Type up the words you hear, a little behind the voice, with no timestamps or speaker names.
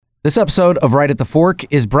This episode of Right at the Fork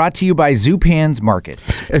is brought to you by Zupan's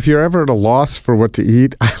Markets. If you're ever at a loss for what to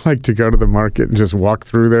eat, I like to go to the market and just walk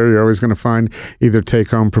through there. You're always going to find either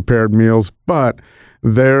take-home prepared meals, but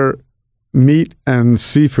their meat and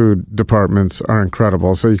seafood departments are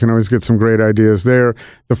incredible. So you can always get some great ideas there.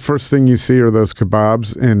 The first thing you see are those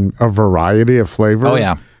kebabs in a variety of flavors. Oh,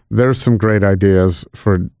 yeah. There's some great ideas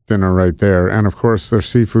for dinner right there. And of course, their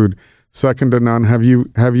seafood, second to none. Have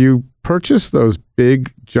you purchased those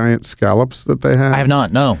big giant scallops that they have? I have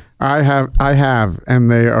not, no. I have, and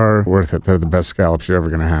they are worth it. They're the best scallops you're ever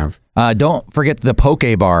going to have. Don't forget the poke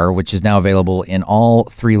bar, which is now available in all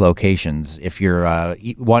 3 locations. If you're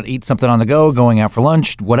want to eat something on the go, going out for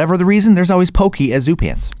lunch, whatever the reason, there's always poke at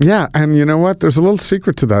Zupan's. Yeah, and you know what? There's a little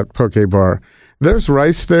secret to that poke bar. There's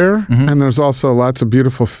rice there, and there's also lots of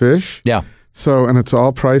beautiful fish. Yeah. So, and it's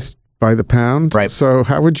all priced by the pound. Right. So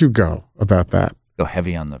how would you go about that? Go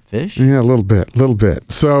heavy on the fish? Yeah, a little bit.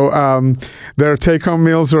 So their take-home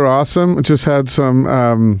meals are awesome. Just had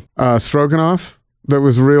some stroganoff that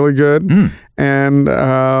was really good. And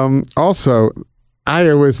also, I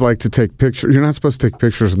always like to take pictures. You're not supposed to take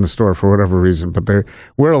pictures in the store for whatever reason, but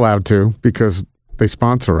we're allowed to because they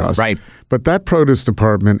sponsor us. Right. But that produce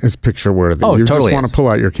department is picture-worthy. Oh, you totally just want to pull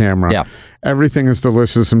out your camera. Yeah. Everything is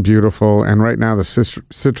delicious and beautiful. And right now, the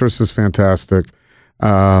citrus is fantastic.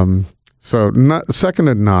 So second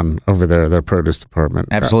to none over there, their produce department.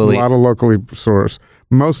 Absolutely. A lot of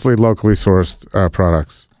mostly locally sourced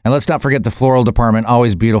products. And let's not forget the floral department,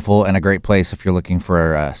 always beautiful and a great place if you're looking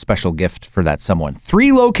for a special gift for that someone.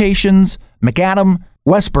 3 locations, McAdam,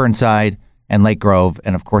 West Burnside, and Lake Grove.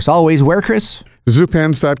 And of course, always where, Chris?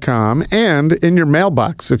 Zupans.com. And in your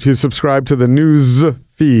mailbox, if you subscribe to the news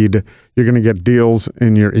feed, you're going to get deals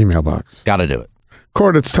in your email box. Got to do it.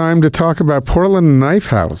 Cord, it's time to talk about Portland Knife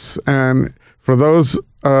House. And for those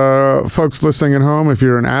folks listening at home, if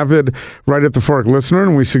you're an avid Right at the Fork listener,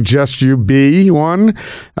 and we suggest you be one,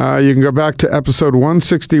 you can go back to episode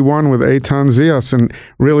 161 with Eitan Zias and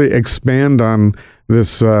really expand on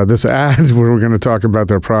this ad where we're going to talk about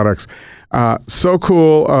their products. So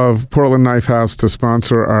cool of Portland Knife House to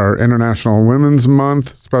sponsor our International Women's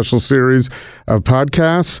Month special series of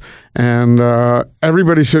podcasts. And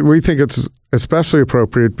we think it's especially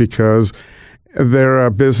appropriate because they're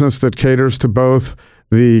a business that caters to both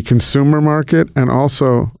the consumer market and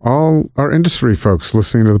also all our industry folks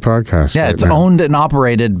listening to the podcast. Yeah, right it's now. owned and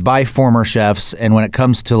operated by former chefs. And when it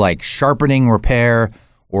comes to like sharpening, repair,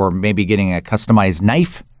 or maybe getting a customized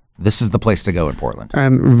knife, this is the place to go in Portland.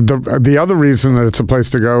 And the other reason that it's a place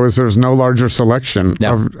to go is there's no larger selection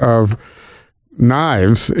of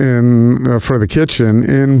knives for the kitchen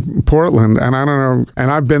in Portland. And I don't know, and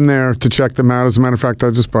I've been there to check them out. As a matter of fact,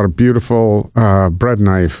 I just bought a beautiful bread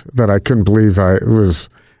knife that I couldn't believe it was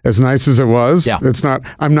as nice as it was. Yeah.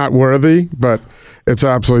 I'm not worthy, but it's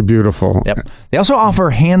absolutely beautiful. Yep. They also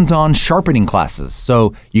offer hands-on sharpening classes.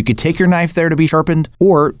 So you could take your knife there to be sharpened,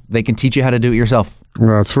 or they can teach you how to do it yourself.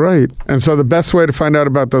 That's right. And so the best way to find out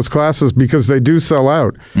about those classes, because they do sell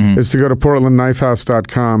out, is to go to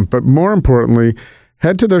portlandknifehouse.com. But more importantly,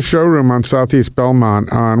 head to their showroom on Southeast Belmont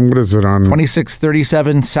on,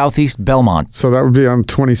 2637 Southeast Belmont. So that would be on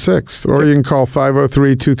 26th. Or you can call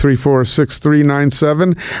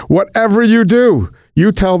 503-234-6397. Whatever you do,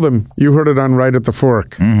 you tell them you heard it on Right at the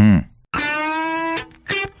Fork. Mm-hmm.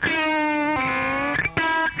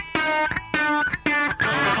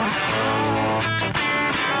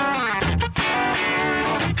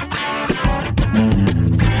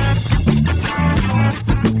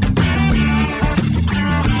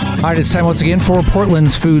 All right, it's time once again for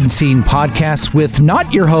Portland's Food Scene Podcast with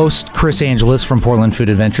not your host, Chris Angeles from Portland Food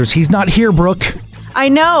Adventures. He's not here, Brooke. I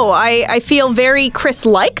know. I feel very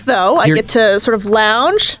Chris-like, though. I get to sort of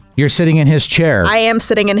lounge. You're sitting in his chair. I am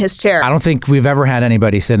sitting in his chair. I don't think we've ever had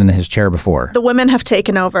anybody sit in his chair before. The women have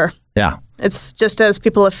taken over. Yeah. It's just as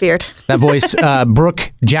people have feared. That voice,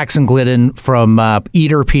 Brooke Jackson-Glidden from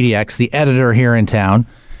Eater PDX, the editor here in town.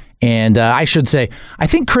 And I should say, I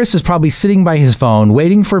think Chris is probably sitting by his phone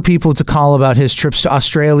waiting for people to call about his trips to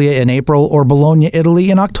Australia in April or Bologna,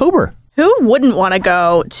 Italy in October. Who wouldn't want to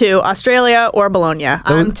go to Australia or Bologna?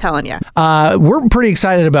 I'm telling you. We're pretty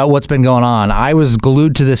excited about what's been going on. I was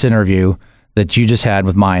glued to this interview that you just had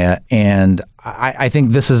with Maya, and I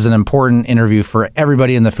think this is an important interview for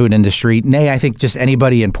everybody in the food industry. Nay, I think just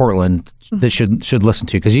anybody in Portland that should listen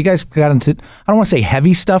to, because you guys got into, I don't want to say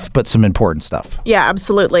heavy stuff, but some important stuff. Yeah,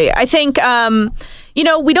 absolutely. I think,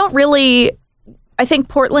 we don't really, I think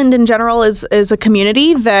Portland in general is a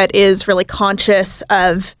community that is really conscious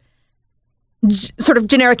of sort of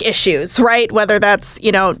generic issues, right? Whether that's,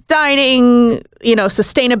 dining,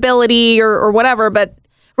 sustainability or whatever, but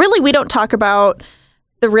really we don't talk about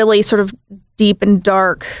the really sort of deep and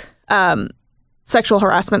dark sexual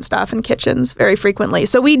harassment stuff in kitchens very frequently.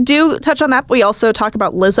 So we do touch on that, but we also talk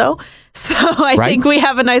about Lizzo. So I think we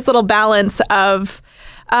have a nice little balance of,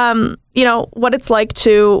 what it's like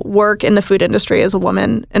to work in the food industry as a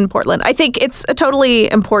woman in Portland. I think it's a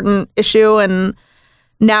totally important issue, and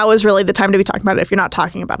now is really the time to be talking about it if you're not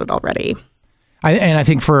talking about it already. I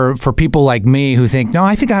think for people like me who think, no,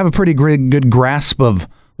 I think I have a pretty good grasp of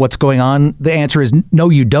what's going on, the answer is no,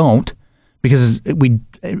 you don't. Because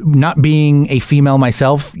not being a female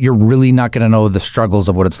myself, you're really not going to know the struggles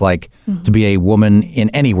of what it's like to be a woman in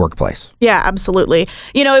any workplace. Yeah, absolutely.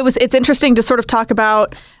 It's interesting to sort of talk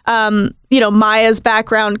about, Maya's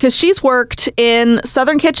background, because she's worked in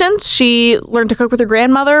Southern kitchens. She learned to cook with her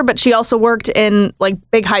grandmother, but she also worked in like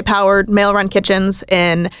big, high-powered, male-run kitchens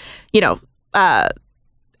in,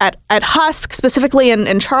 at Husk, specifically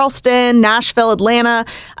in Charleston, Nashville, Atlanta,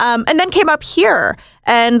 and then came up here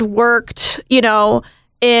and worked,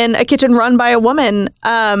 in a kitchen run by a woman.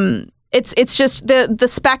 It's just the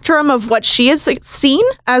spectrum of what she has seen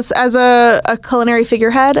as a culinary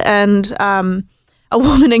figurehead and a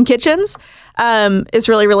woman in kitchens is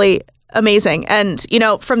really, really amazing. And,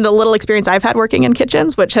 from the little experience I've had working in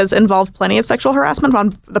kitchens, which has involved plenty of sexual harassment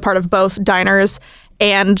on the part of both diners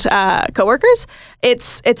and coworkers,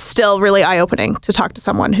 it's still really eye-opening to talk to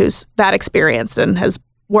someone who's that experienced and has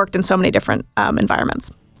worked in so many different environments.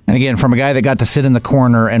 And again, from a guy that got to sit in the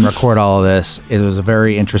corner and record all of this, it was a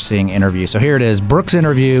very interesting interview. So here it is, Brooke's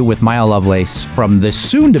interview with Maya Lovelace from the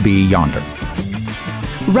soon-to-be Yonder.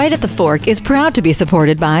 Right at the Fork is proud to be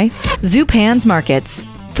supported by Zupan's Markets.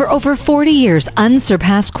 For over 40 years,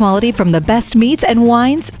 unsurpassed quality from the best meats and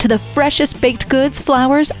wines to the freshest baked goods,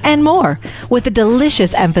 flours, and more, with a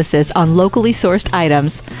delicious emphasis on locally sourced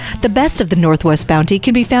items. The best of the Northwest Bounty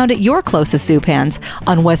can be found at your closest Zupan's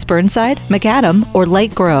on West Burnside, McAdam, or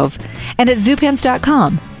Lake Grove. And at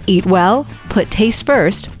Zupans.com. Eat well, put taste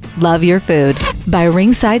first, love your food. By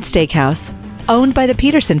Ringside Steakhouse. Owned by the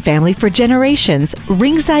Peterson family for generations,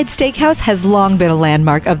 Ringside Steakhouse has long been a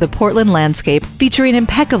landmark of the Portland landscape, featuring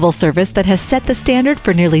impeccable service that has set the standard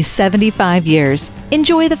for nearly 75 years.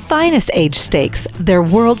 Enjoy the finest aged steaks, their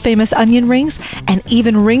world-famous onion rings, and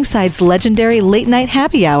even Ringside's legendary late-night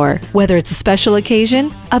happy hour. Whether it's a special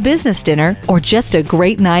occasion, a business dinner, or just a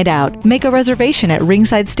great night out, make a reservation at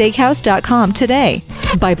ringsidesteakhouse.com today.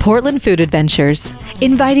 By Portland Food Adventures,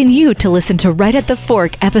 inviting you to listen to Right at the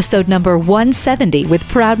Fork, episode number 170 with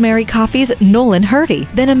Proud Mary Coffee's Nolan Hurdy.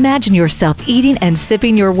 Then imagine yourself eating and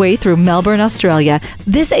sipping your way through Melbourne, Australia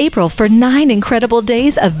this April for 9 incredible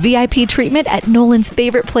days of VIP treatment at Nolan's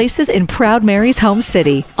favorite places in Proud Mary's home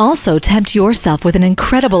city. Also tempt yourself with an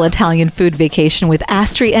incredible Italian food vacation with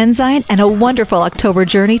Astri Enzyme and a wonderful October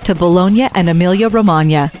journey to Bologna and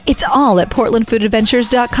Emilia-Romagna. It's all at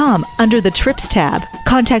portlandfoodadventures.com under the Trips tab.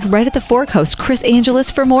 Contact Right at the Fork host Chris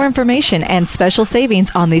Angeles for more information and special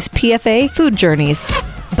savings on these PFA food journeys.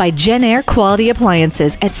 By Jen Air Quality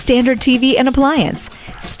Appliances at Standard TV and Appliance.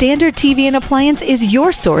 Standard TV and Appliance is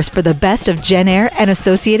your source for the best of Jen Air and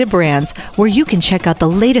associated brands, where you can check out the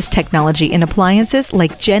latest technology in appliances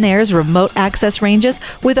like Jen Air's remote access ranges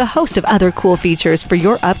with a host of other cool features for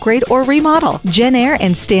your upgrade or remodel. Jen Air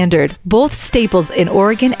and Standard, both staples in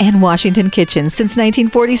Oregon and Washington kitchens since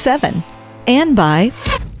 1947. And by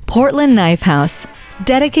Portland Knife House.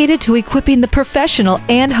 Dedicated to equipping the professional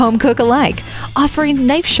and home cook alike, offering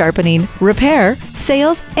knife sharpening, repair,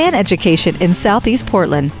 sales, and education in Southeast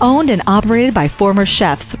Portland. Owned and operated by former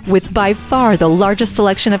chefs with by far the largest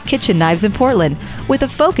selection of kitchen knives in Portland, with a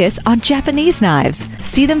focus on Japanese knives.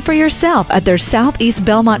 See them for yourself at their Southeast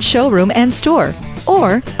Belmont showroom and store,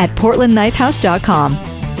 or at portlandknifehouse.com.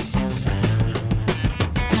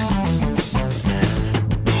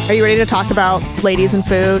 Are you ready to talk about ladies and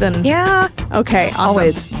food? And Yeah. Okay, awesome.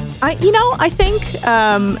 Always. I think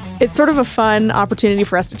it's sort of a fun opportunity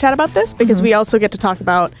for us to chat about this because we also get to talk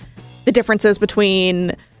about the differences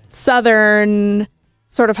between Southern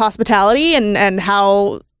sort of hospitality and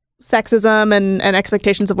how sexism and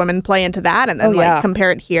expectations of women play into that, and then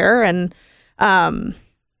compare it here. And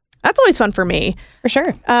that's always fun for me. For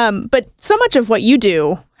sure. But so much of what you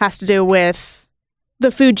do has to do with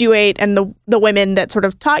the food you ate and the women that sort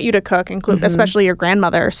of taught you to cook, especially your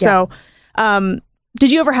grandmother. So did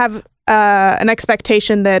you ever have an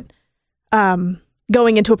expectation that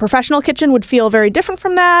going into a professional kitchen would feel very different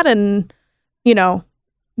from that? And,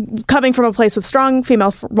 coming from a place with strong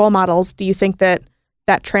female role models, do you think that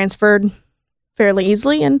transferred fairly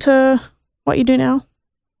easily into what you do now?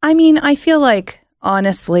 I mean, I feel like,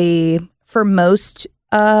 honestly, for most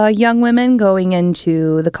young women going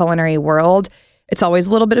into the culinary world, it's always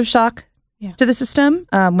a little bit of shock to the system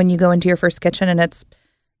when you go into your first kitchen and it's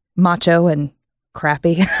macho and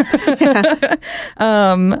crappy.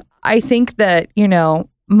 I think that,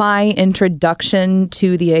 my introduction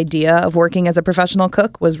to the idea of working as a professional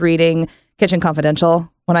cook was reading Kitchen Confidential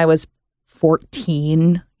when I was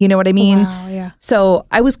 14. You know what I mean? Wow, yeah. So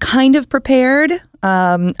I was kind of prepared,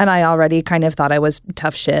 and I already kind of thought I was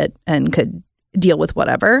tough shit and could deal with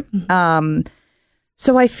whatever. Mm-hmm.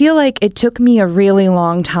 So I feel like it took me a really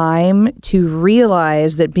long time to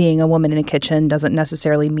realize that being a woman in a kitchen doesn't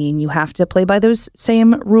necessarily mean you have to play by those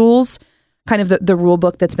same rules, kind of the rule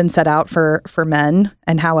book that's been set out for men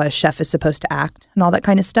and how a chef is supposed to act and all that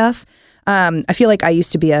kind of stuff. I feel like I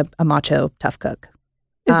used to be a macho tough cook.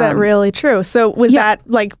 Is that really true? So was that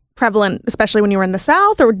like prevalent, especially when you were in the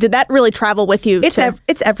South, or did that really travel with you? It's everywhere.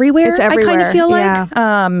 It's everywhere. I kind of feel like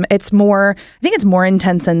Yeah. it's more. I think it's more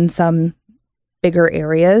intense in some bigger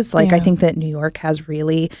areas. Like I think that New York has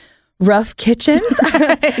really rough kitchens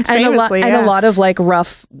and a lot of like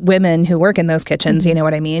rough women who work in those kitchens. You know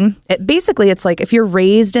what I mean? It's like if you're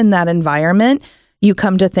raised in that environment, you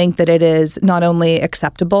come to think that it is not only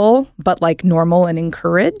acceptable but like normal and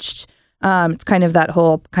encouraged. It's kind of that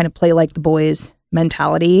whole kind of play like the boys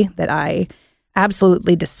mentality that I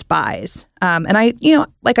absolutely despise. And I,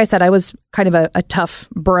 like I said, I was kind of a tough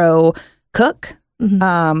bro cook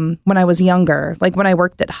when I was younger. Like when I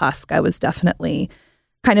worked at Husk, I was definitely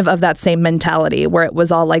kind of that same mentality where it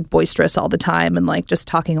was all like boisterous all the time and like just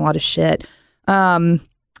talking a lot of shit.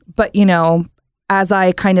 But, as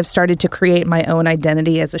I kind of started to create my own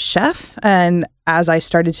identity as a chef and as I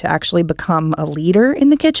started to actually become a leader in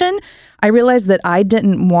the kitchen, I realized that I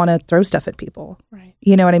didn't want to throw stuff at people. Right.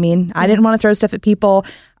 You know what I mean? Yeah. I didn't want to throw stuff at people.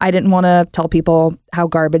 I didn't want to tell people how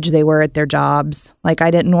garbage they were at their jobs. Like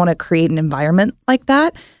I didn't want to create an environment like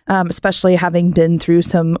that, especially having been through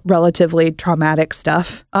some relatively traumatic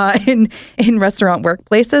stuff in restaurant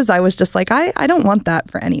workplaces. I was just like, I don't want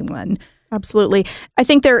that for anyone. Absolutely. I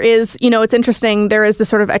think there is, it's interesting. There is this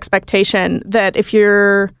sort of expectation that if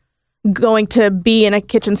you're going to be in a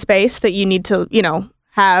kitchen space that you need to,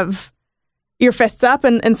 have your fists up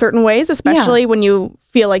in certain ways, especially when you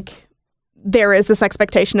feel like there is this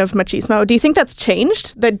expectation of machismo. Do you think that's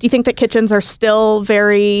changed? Do you think that kitchens are still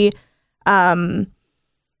very, I don't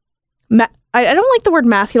like the word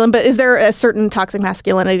masculine, but is there a certain toxic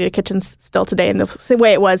masculinity to kitchens still today in the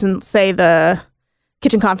way it was in, say, the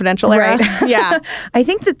Kitchen Confidential era? Right. Yeah. I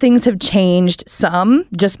think that things have changed some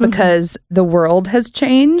just because the world has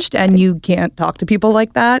changed and you can't talk to people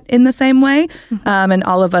like that in the same way. And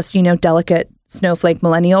all of us, delicate snowflake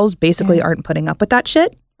millennials basically aren't putting up with that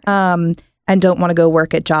shit and don't want to go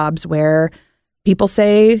work at jobs where people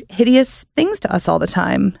say hideous things to us all the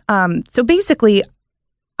time. So basically,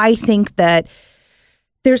 I think that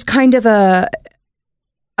there's kind of a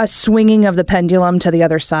swinging of the pendulum to the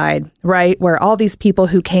other side, right? Where all these people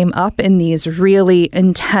who came up in these really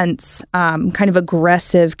intense, kind of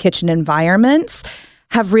aggressive kitchen environments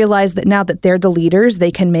have realized that now that they're the leaders, they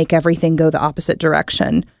can make everything go the opposite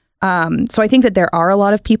direction. So I think that there are a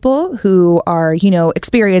lot of people who are,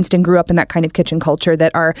 experienced and grew up in that kind of kitchen culture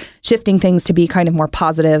that are shifting things to be kind of more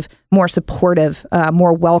positive, more supportive,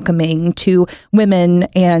 more welcoming to women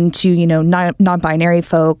and to, non-binary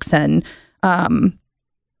folks. And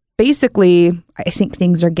basically, I think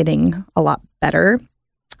things are getting a lot better.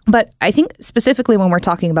 But I think specifically when we're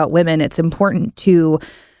talking about women, it's important to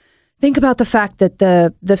think about the fact that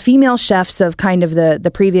the female chefs of kind of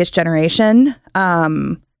the previous generation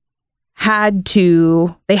had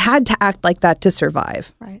to act like that to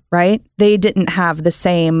survive. Right? They didn't have the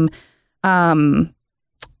same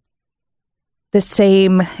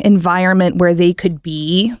environment where they could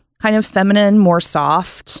be kind of feminine, more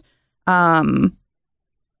soft.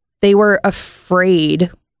 They were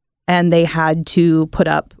afraid and they had to put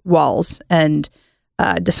up walls and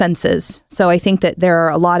defenses. So I think that there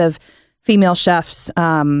are a lot of female chefs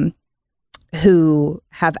who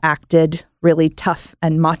have acted really tough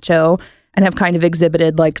and macho and have kind of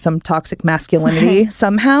exhibited like some toxic masculinity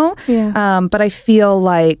somehow. Yeah. But I feel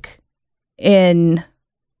like in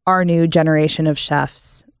our new generation of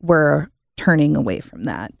chefs, we're turning away from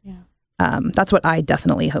that. Yeah. That's what I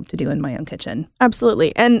definitely hope to do in my own kitchen.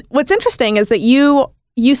 Absolutely. And what's interesting is that you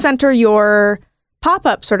center your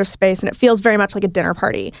pop-up sort of space and it feels very much like a dinner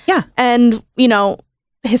party. Yeah. And,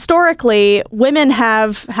 historically, women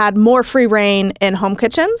have had more free reign in home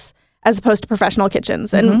kitchens as opposed to professional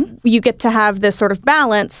kitchens. And you get to have this sort of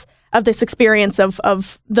balance of this experience of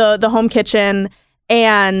the home kitchen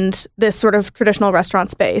and this sort of traditional restaurant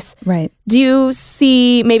space. Right. Do you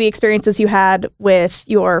see maybe experiences you had with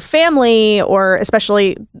your family, or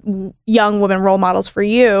especially young women role models for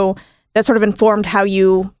you, that sort of informed how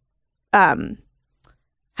you run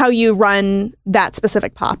that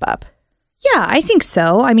specific pop-up? Yeah, I think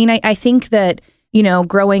so. I mean, I think that,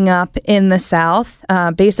 growing up in the South,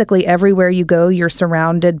 basically everywhere you go, you're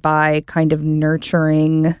surrounded by kind of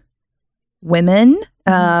nurturing women.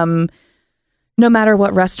 No matter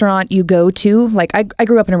what restaurant you go to, like I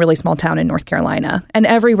grew up in a really small town in North Carolina, and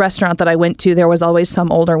every restaurant that I went to, there was always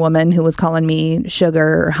some older woman who was calling me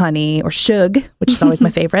sugar or honey or shug, which is always my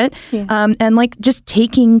favorite. And like just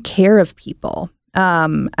taking care of people.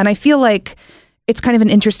 And I feel like it's kind of an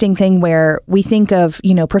interesting thing where we think of,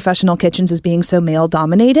 professional kitchens as being so male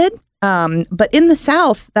dominated. But in the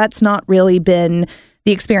South, that's not really been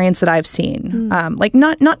the experience that I've seen. Like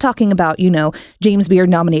not talking about, James Beard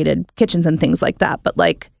nominated kitchens and things like that. But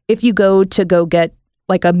like if you go get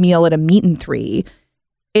like a meal at a Meat and Three,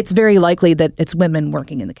 it's very likely that it's women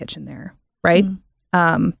working in the kitchen there. Right.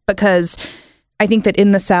 Because I think that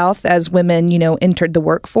in the South, as women, entered the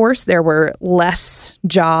workforce, there were less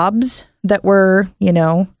jobs that were,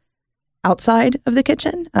 outside of the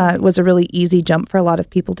kitchen. It was a really easy jump for a lot of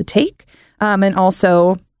people to take. And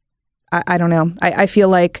also, I don't know, I feel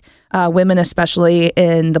like women, especially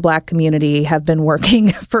in the Black community, have been working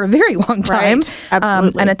for a very long time. Right.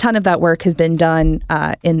 Absolutely. And a ton of that work has been done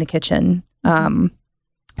in the kitchen.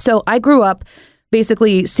 So I grew up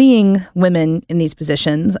basically seeing women in these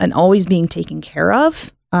positions and always being taken care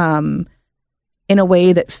of in a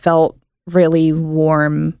way that felt really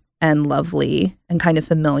warm and lovely and kind of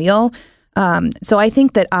familial. So I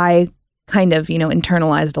think that I kind of,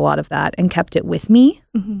 internalized a lot of that and kept it with me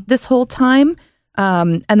this whole time.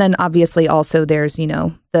 And then obviously also there's,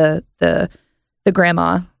 the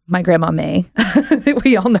grandma, my grandma May, that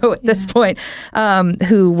we all know at this point,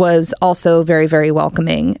 who was also very, very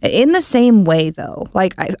welcoming. In the same way, though,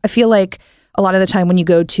 like I feel like a lot of the time when you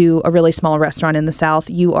go to a really small restaurant in the South,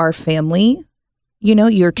 you are family.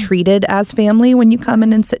 You're treated as family when you come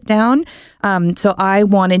in and sit down. So I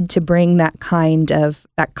wanted to bring that kindness,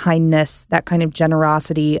 that kind of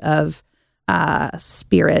generosity of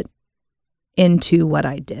spirit into what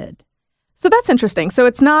I did. So that's interesting. So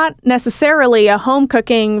it's not necessarily a home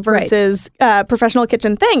cooking versus professional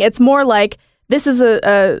kitchen thing. It's more like this is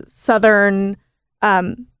a Southern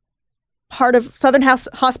part of Southern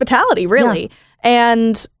hospitality, really. Yeah.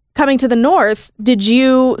 And coming to the North, did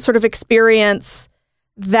you sort of experience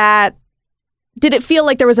that? Did it feel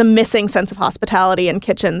like there was a missing sense of hospitality in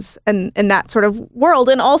kitchens and in that sort of world?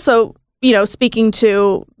 And also, speaking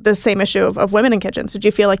to the same issue of women in kitchens, did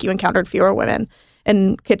you feel like you encountered fewer women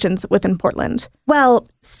in kitchens within Portland? Well,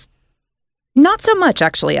 not so much,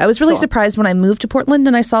 actually. I was really surprised when I moved to Portland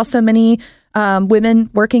and I saw so many women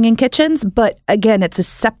working in kitchens. But again, it's a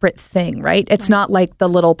separate thing, right? It's not like the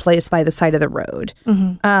little place by the side of the road.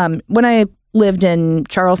 When I lived in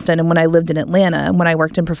Charleston and when I lived in Atlanta and when I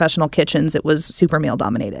worked in professional kitchens, it was super male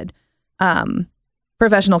dominated.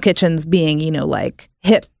 Professional kitchens being, like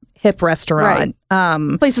hip restaurant.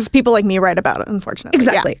 Places people like me write about, unfortunately.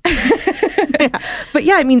 Exactly. Yeah. But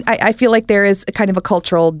yeah, I mean, I feel like there is a kind of a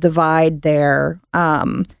cultural divide there.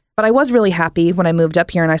 But I was really happy when I moved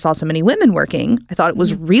up here and I saw so many women working. I thought it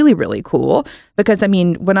was really, really cool because, I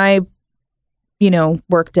mean, when I,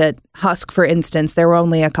 worked at Husk, for instance, there were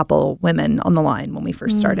only a couple women on the line when we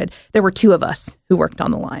first started. There were 2 of us who worked on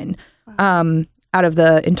the line out of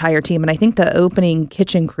the entire team. And I think the opening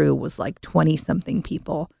kitchen crew was like 20-something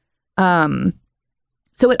people.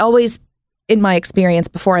 So it always, in my experience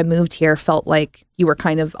before I moved here, felt like you were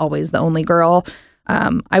kind of always the only girl.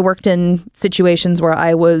 I worked in situations where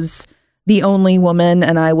I was the only woman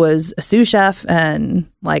and I was a sous chef and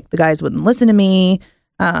like the guys wouldn't listen to me.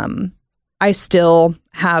 I still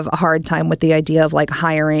have a hard time with the idea of like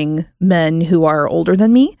hiring men who are older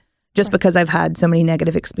than me just because I've had so many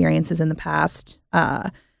negative experiences in the past,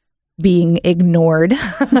 being ignored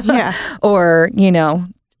or,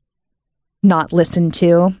 not listened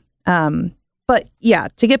to. But yeah,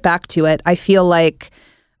 to get back to it, I feel like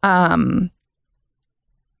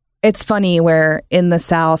it's funny where in the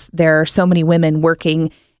South, there are so many women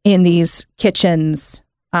working in these kitchens,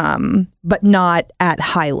 but not at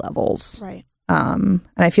high levels. Right. And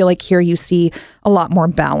I feel like here you see a lot more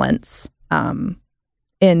balance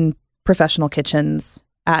in professional kitchens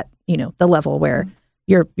at, the level where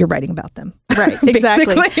you're writing about them. Right,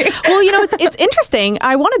 exactly. Well, it's interesting.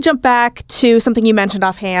 I want to jump back to something you mentioned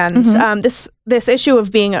offhand, this issue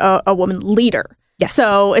of being a woman leader. Yes.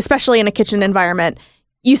 So especially in a kitchen environment,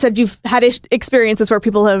 you said you've had experiences where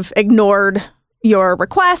people have ignored your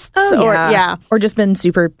requests? Or just been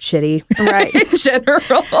super shitty. Right. In general.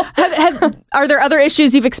 Are there other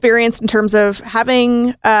issues you've experienced in terms of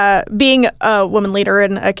having being a woman leader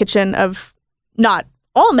in a kitchen of not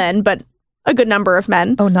all men, but a good number of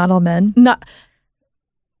men? Oh, not all men? Not.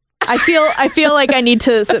 I feel like I need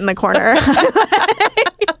to sit in the corner.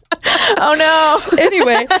 Oh no.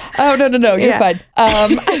 Anyway. Oh no. You're fine.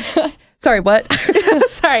 Sorry, what?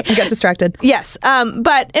 Sorry. You got distracted. Yes.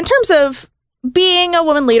 But in terms of being a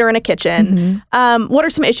woman leader in a kitchen, what are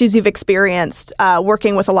some issues you've experienced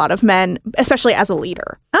working with a lot of men, especially as a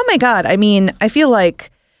leader? Oh my God. I mean, I feel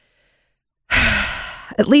like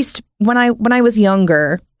at least when I was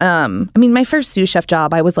younger, my first sous chef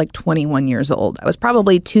job, I was like 21 years old. I was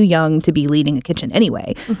probably too young to be leading a kitchen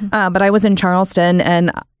anyway. But I was in Charleston,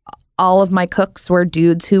 and all of my cooks were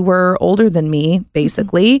dudes who were older than me,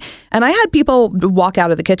 basically. And I had people walk out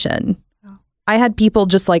of the kitchen. I had people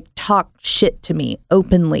just like talk shit to me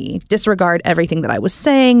openly, disregard everything that I was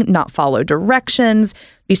saying, not follow directions,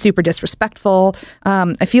 be super disrespectful.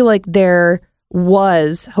 I feel like there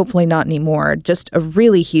was, hopefully not anymore, just a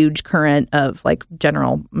really huge current of like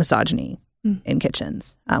general misogyny in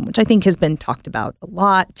kitchens, which I think has been talked about a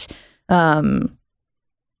lot.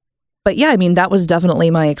 But yeah, I mean, that was definitely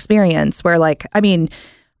my experience where I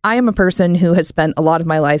am a person who has spent a lot of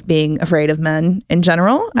my life being afraid of men in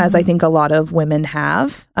general, as I think a lot of women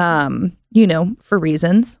have, for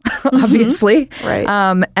reasons, obviously.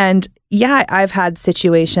 Right. And yeah, I've had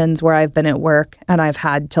situations where I've been at work and I've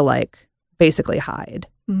had to basically hide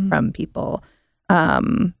from people.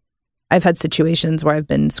 I've had situations where I've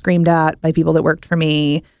been screamed at by people that worked for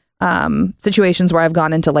me, situations where I've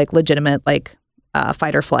gone into legitimate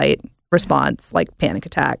fight or flight response, like panic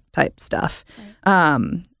attack type stuff.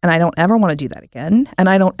 And I don't ever want to do that again. And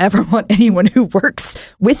I don't ever want anyone who works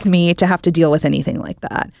with me to have to deal with anything like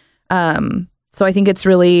that. So I think it's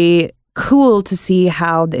really cool to see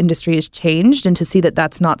how the industry has changed and to see that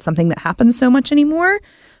that's not something that happens so much anymore.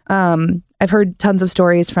 I've heard tons of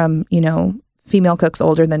stories from, female cooks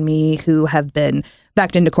older than me who have been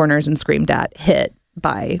backed into corners and screamed at, hit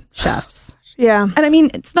by chefs. Yeah. And I mean,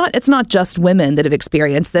 it's not just women that have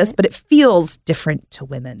experienced this, but it feels different to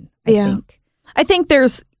women, I think. I think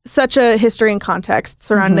there's such a history and context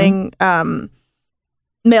surrounding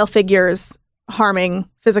male figures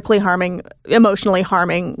physically harming, emotionally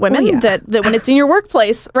harming women that when it's in your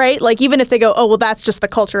workplace, right? Even if they go, oh, well, that's just the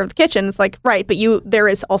culture of the kitchen. It's right. But there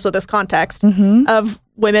is also this context of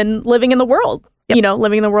women living in the world,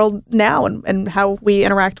 living in the world now and how we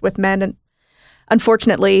interact with men and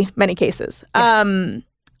unfortunately, many cases. Yes.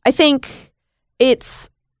 I think it's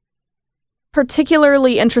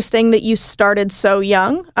particularly interesting that you started so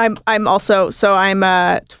young. I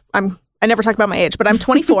never talk about my age, but I'm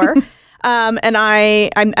 24, and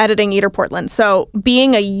I'm editing Eater Portland. So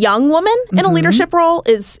being a young woman in a leadership role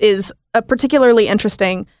is a particularly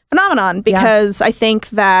interesting phenomenon because I think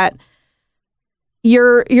that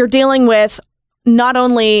you're dealing with not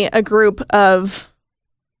only a group of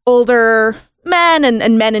older men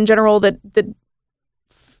and men in general that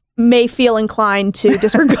may feel inclined to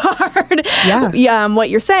disregard what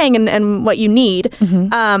you're saying and what you need.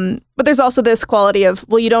 But there's also this quality of,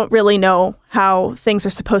 well, you don't really know how things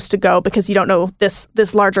are supposed to go because you don't know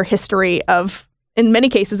this larger history of, in many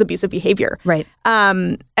cases, abusive behavior. Right.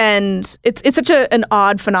 And it's such an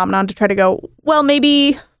odd phenomenon to try to go, well,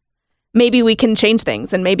 maybe we can change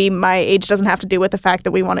things and maybe my age doesn't have to do with the fact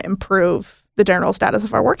that we want to improve the general status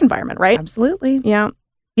of our work environment, right? Absolutely. Yeah.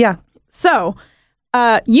 Yeah. So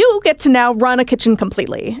you get to now run a kitchen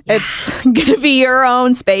completely. Yeah. It's going to be your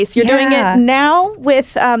own space. You're doing it now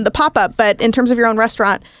with the pop-up, but in terms of your own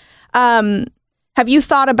restaurant, have you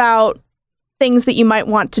thought about things that you might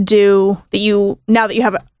want to do now that you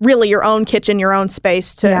have really your own kitchen, your own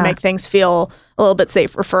space to make things feel a little bit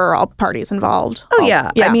safer for all parties involved? Oh,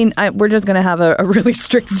 yeah. I mean, we're just going to have a really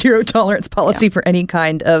strict zero tolerance policy for any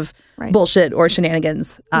kind of bullshit or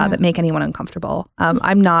shenanigans that make anyone uncomfortable.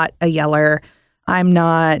 I'm not a yeller. I'm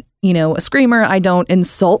not, a screamer. I don't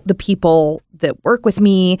insult the people that work with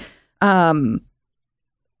me. And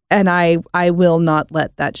I will not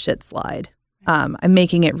let that shit slide. I'm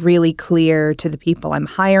making it really clear to the people I'm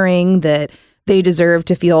hiring that they deserve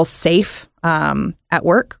to feel safe at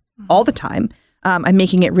work all the time. I'm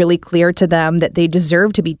making it really clear to them that they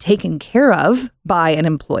deserve to be taken care of by an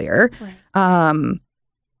employer. Right. And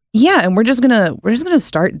we're just gonna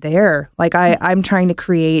start there. I'm trying to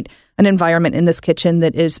create an environment in this kitchen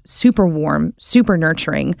that is super warm, super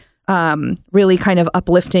nurturing, really kind of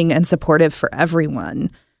uplifting and supportive for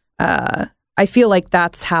everyone. I feel like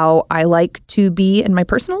that's how I like to be in my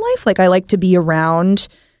personal life. I like to be around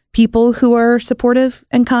people who are supportive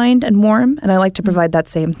and kind and warm, and I like to provide that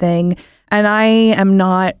same thing. And I am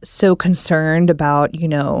not so concerned about,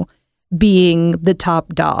 being the top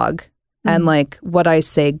dog and like what I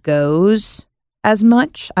say goes as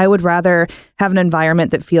much. I would rather have an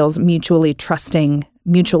environment that feels mutually trusting,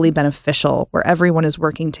 mutually beneficial, where everyone is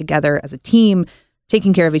working together as a team,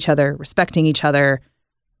 taking care of each other, respecting each other.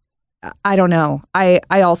 I don't know. I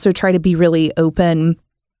also try to be really open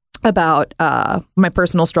about my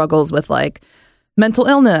personal struggles with like mental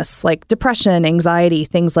illness, like depression, anxiety,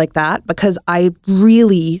 things like that, because I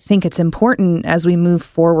really think it's important as we move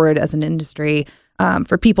forward as an industry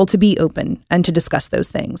for people to be open and to discuss those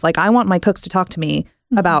things. Like I want my cooks to talk to me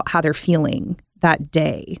about how they're feeling that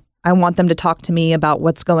day. I want them to talk to me about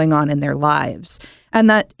what's going on in their lives. And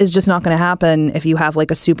that is just not going to happen if you have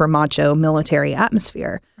like a super macho military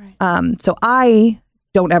atmosphere. Right. So I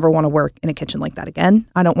don't ever want to work in a kitchen like that again.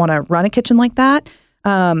 I don't want to run a kitchen like that.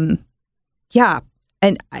 Yeah.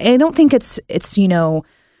 And I don't think it's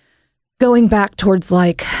going back towards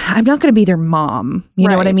like, I'm not going to be their mom. You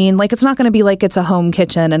know what I mean? Like, it's not going to be like it's a home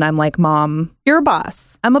kitchen and I'm like, Mom, you're a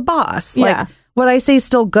boss. I'm a boss. Yeah. Like what I say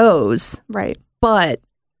still goes. Right. But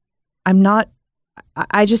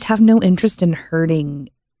I just have no interest in hurting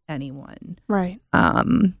anyone. Right.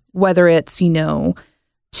 Whether it's,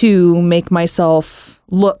 to make myself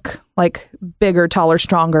look like bigger, taller,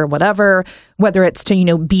 stronger, whatever, whether it's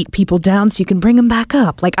to, beat people down so you can bring them back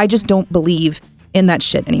up. Like, I just don't believe in that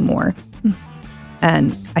shit anymore.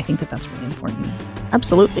 And I think that that's really important.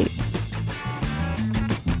 Absolutely.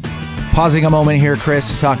 Pausing a moment here,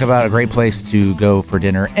 Chris, to talk about a great place to go for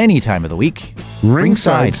dinner any time of the week.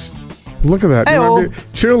 Ringside. Look at that.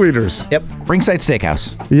 Cheerleaders. Yep. Ringside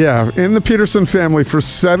Steakhouse. Yeah. In the Peterson family for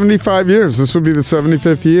 75 years. This would be the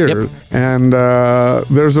 75th year. Yep. And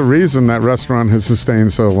there's a reason that restaurant has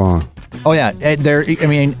sustained so long. Oh, yeah.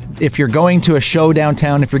 If you're going to a show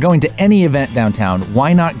downtown, if you're going to any event downtown,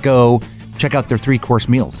 why not go check out their 3-course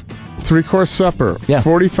meals? 3-course supper. Yeah.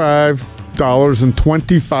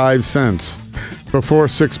 $45.25 before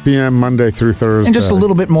 6 p.m. Monday through Thursday. And just a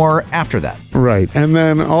little bit more after that. Right. And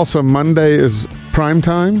then also Monday is prime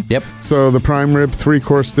time. Yep. So the prime rib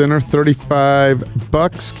 3-course dinner,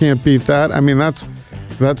 $35. Can't beat that. I mean, that's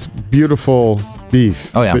beautiful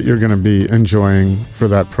beef that you're going to be enjoying for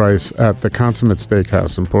that price at the Consummate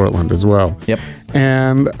Steakhouse in Portland as well. Yep.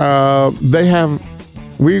 And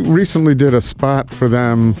we recently did a spot for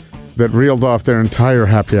them that reeled off their entire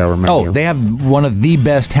happy hour menu. Oh, they have one of the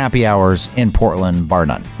best happy hours in Portland, bar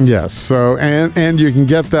none. Yes. So, and you can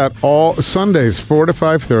get that all Sundays, 4 to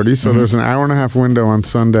 5:30. So there's an hour and a half window on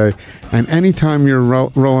Sunday. And anytime you're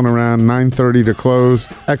rolling around 9:30 to close,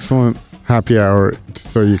 excellent happy hour.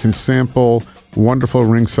 So you can sample wonderful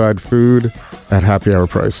Ringside food at happy hour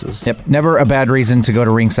prices. Yep. Never a bad reason to go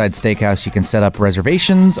to Ringside Steakhouse. You can set up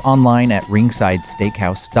reservations online at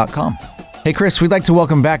ringsidesteakhouse.com. Hey, Chris, we'd like to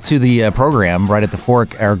welcome back to the program, right at the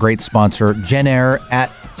Fork, our great sponsor, Jenn-Air at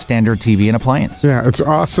Standard TV and Appliance. Yeah, it's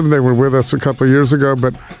awesome. They were with us a couple of years ago,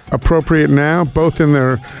 but appropriate now. Both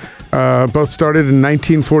started in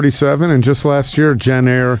 1947, and just last year,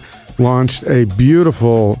 Jenn-Air launched a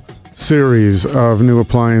beautiful series of new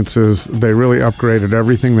appliances. They really upgraded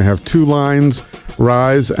everything. They have 2 lines,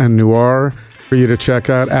 Rise and Noir, for you to check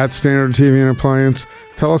out at Standard TV and Appliance.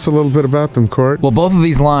 Tell us a little bit about them, Court. Well, both of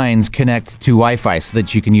these lines connect to Wi-Fi so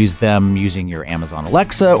that you can use them using your Amazon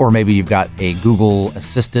Alexa, or maybe you've got a Google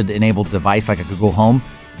Assisted enabled device like a Google Home.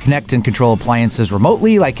 Connect and control appliances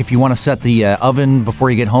remotely. Like if you want to set the oven before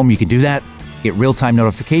you get home, you can do that. Get real-time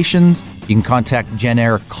notifications. You can contact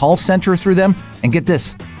Jenn-Air call center through them. And get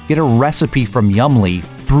this, get a recipe from Yummly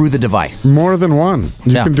through the device. More than one.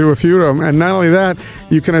 You can do a few of them. And not only that,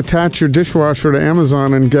 you can attach your dishwasher to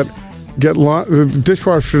Amazon and get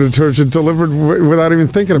dishwasher detergent delivered without even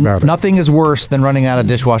thinking about it. Nothing is worse than running out of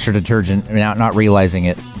dishwasher detergent and not realizing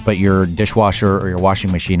it, but your dishwasher or your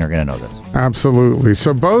washing machine are going to know this. Absolutely.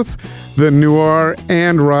 So both the Noir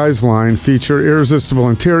and Rise line feature irresistible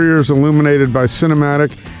interiors illuminated by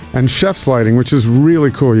cinematic and chef's lighting, which is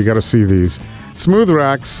really cool. You got to see these. Smooth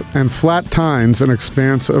racks and flat tines, an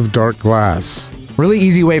expanse of dark glass. Really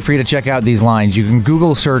easy way for you to check out these lines. You can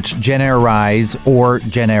Google search Jenn-Air Rise or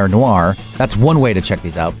Jenn-Air Noir. That's one way to check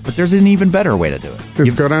these out, but there's an even better way to do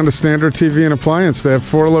it. Go down to Standard TV and Appliance. They have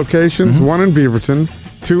 4 locations, 1 in Beaverton,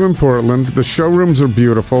 2 in Portland. The showrooms are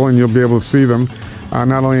beautiful, and you'll be able to see them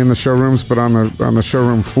not only in the showrooms, but on the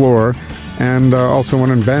showroom floor, and also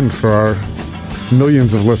 1 in Bend for our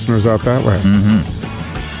millions of listeners out that way.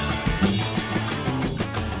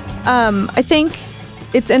 I think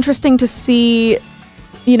it's interesting to see,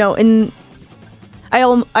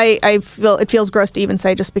 I feel it feels gross to even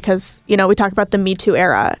say, just because, you know, we talk about the Me Too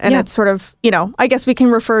era, and it's sort of, you know, I guess we can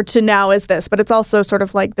refer to now as this, but it's also sort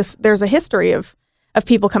of like this. There's a history of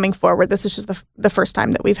people coming forward. This is just the first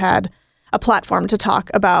time that we've had a platform to talk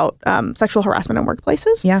about sexual harassment in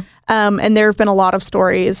workplaces. Yeah. And there have been a lot of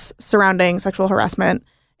stories surrounding sexual harassment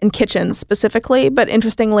in kitchens specifically, but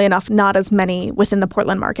interestingly enough, not as many within the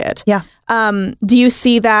Portland market. Yeah. Do you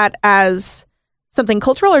see that as something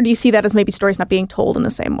cultural, or do you see that as maybe stories not being told in the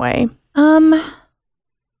same way? I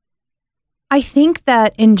think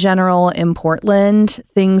that in general in Portland,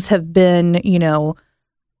 things have been, you know,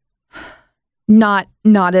 not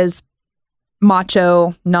as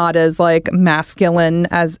macho, not as like masculine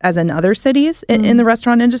as in other cities in the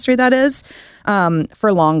restaurant industry, that is,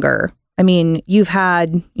 for longer. I mean, you've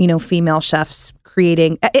had, you know, female chefs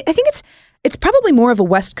creating, I think it's probably more of a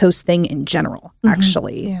West Coast thing in general,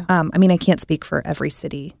 actually. Yeah. I mean, I can't speak for every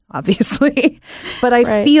city, obviously, but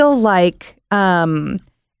I feel like in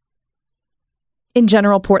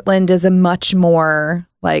general, Portland is a much more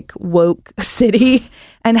like woke city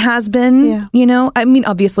and has been, you know, I mean,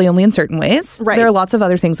 obviously only in certain ways. Right. There are lots of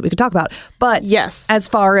other things that we could talk about. But yes, as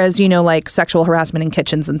far as, you know, like sexual harassment in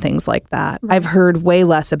kitchens and things like that, I've heard way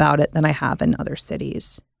less about it than I have in other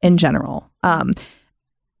cities in general.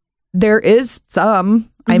 There is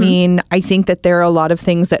some. I mean, I think that there are a lot of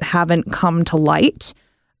things that haven't come to light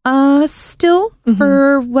still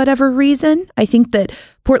for whatever reason. I think that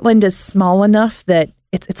Portland is small enough that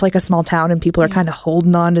it's like a small town and people are kind of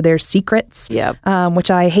holding on to their secrets,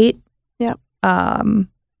 which I hate. Yep.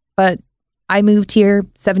 But I moved here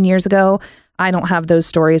 7 years ago. I don't have those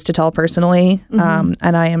stories to tell personally.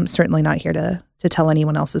 And I am certainly not here to tell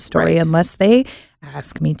anyone else's story unless they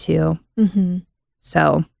ask me to.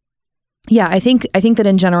 So, yeah, I think that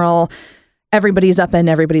in general, everybody's up in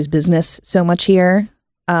everybody's business so much here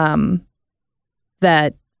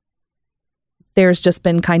that there's just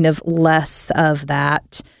been kind of less of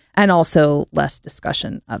that and also less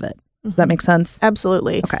discussion of it. Does that make sense?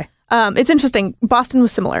 Absolutely. Okay. It's interesting. Boston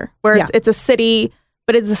was similar, where it's a city,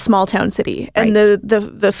 but it's a small town city. And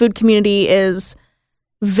the food community is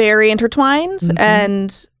very intertwined.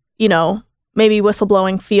 And, you know, maybe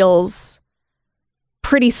whistleblowing feels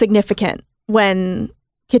pretty significant when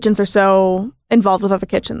kitchens are so involved with other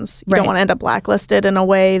kitchens. You don't want to end up blacklisted in a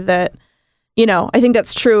way that, you know, I think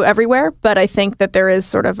that's true everywhere, but I think that there is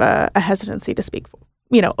sort of a hesitancy to speak,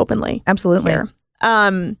 you know, openly. Absolutely. Here.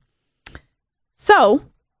 So,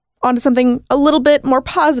 on to something a little bit more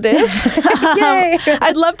positive. Yay!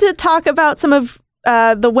 I'd love to talk about some of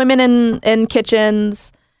the women in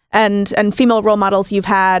kitchens and female role models you've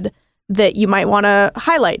had that you might want to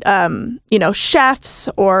highlight. You know, chefs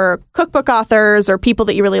or cookbook authors or people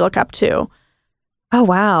that you really look up to. Oh,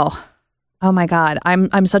 wow. Oh my God.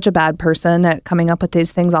 I'm such a bad person at coming up with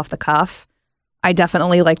these things off the cuff. I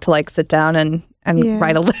definitely like to sit down and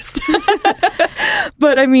write a list.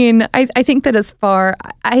 But I mean, I think that as far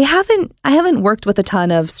I haven't worked with a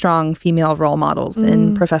ton of strong female role models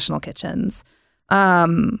in professional kitchens.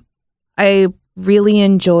 I really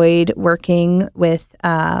enjoyed working with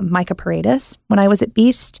Micah Paredes when I was at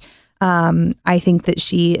Beast. I think that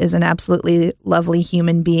she is an absolutely lovely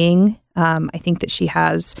human being. I think that she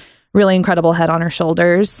has really incredible head on her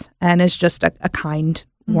shoulders and is just a kind,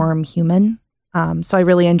 warm human. So I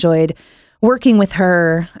really enjoyed working with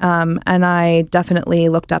her. And I definitely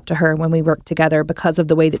looked up to her when we worked together because of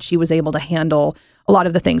the way that she was able to handle a lot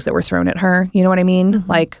of the things that were thrown at her. You know what I mean?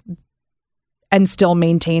 And still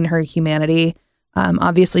maintain her humanity.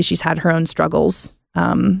 Obviously, she's had her own struggles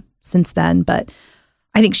since then, but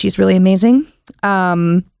I think she's really amazing.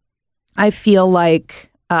 I feel like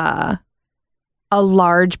a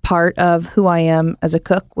large part of who I am as a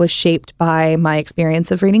cook was shaped by my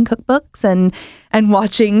experience of reading cookbooks and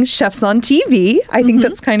watching chefs on TV. I think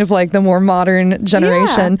that's kind of like the more modern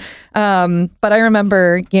generation. But I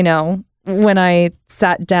remember, you know, when I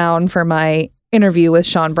sat down for my interview with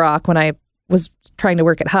Sean Brock, when I was trying to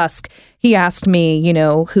work at Husk, he asked me, you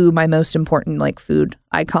know, who my most important food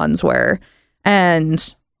icons were.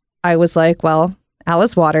 And I was like, well,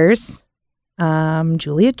 Alice Waters,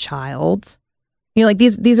 Julia Child. You know,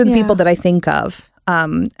 these are the people that I think of.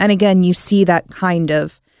 And again, you see that kind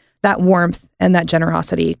of that warmth and that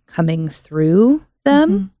generosity coming through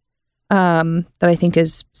them that I think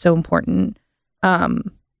is so important.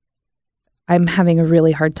 I'm having a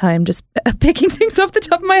really hard time just picking things off the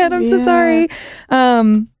top of my head. I'm so sorry.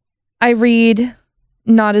 I read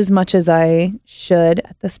not as much as I should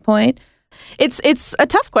at this point. It's a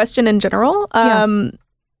tough question in general.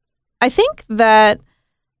 I think that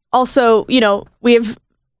also, you know, we have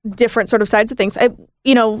different sort of sides of things.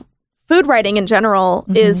 You know, food writing in general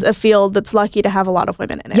is a field that's lucky to have a lot of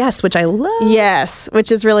women in it. Yes, which I love. Yes,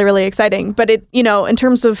 which is really, really exciting. But it, in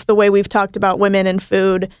terms of the way we've talked about women in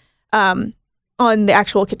food, on the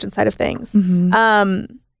actual kitchen side of things,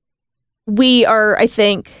 we are, I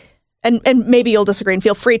think, and maybe you'll disagree and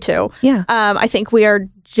feel free to. Yeah. I think we are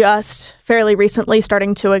just fairly recently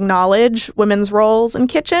starting to acknowledge women's roles in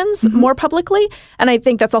kitchens more publicly. And I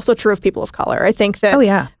think that's also true of people of color. I think that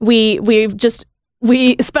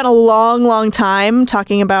we spent a long, long time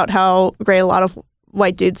talking about how great a lot of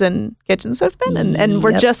white dudes in kitchens have been. And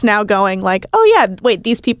we're just now going like, oh, yeah, wait,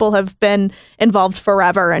 these people have been involved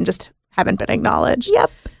forever and just haven't been acknowledged. Yep.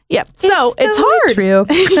 Yeah. So it's hard. True.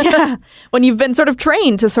 Yeah. When you've been sort of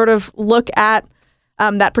trained to sort of look at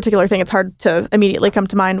that particular thing, it's hard to immediately come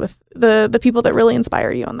to mind with the people that really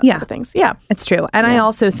inspire you on that sort of things. Yeah. It's true. And I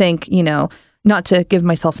also think, not to give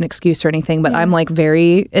myself an excuse or anything, but I'm like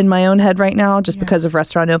very in my own head right now just because of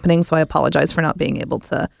restaurant openings. So I apologize for not being able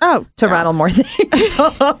to rattle more things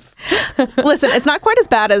off. Listen, it's not quite as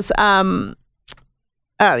bad as,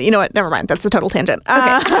 you know what? Never mind. That's a total tangent.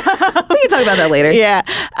 Okay. We can talk about that later. Yeah.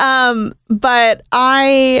 But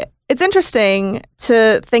it's interesting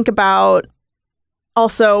to think about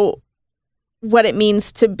also what it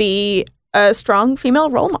means to be a strong female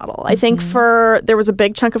role model. I think there was a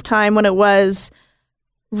big chunk of time when it was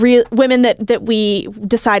women that we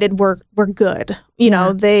decided were good.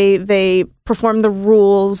 They performed the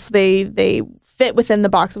rules. They fit within the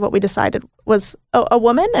box of what we decided was a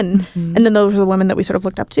woman, and then those were the women that we sort of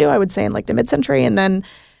looked up to. I would say in like the mid-century, and then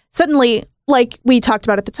suddenly, like we talked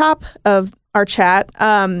about at the top of our chat,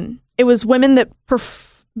 it was women that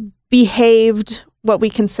behaved what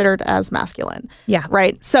we considered as masculine. Yeah.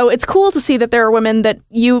 Right. So it's cool to see that there are women that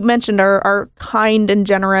you mentioned are kind and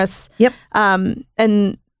generous. Yep.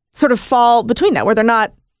 And sort of fall between that, where they're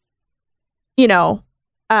not,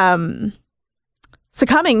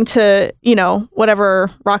 succumbing to,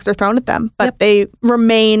 whatever rocks are thrown at them, but they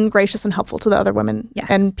remain gracious and helpful to the other women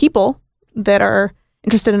and people that are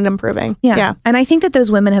interested in improving. Yeah. And I think that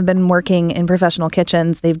those women have been working in professional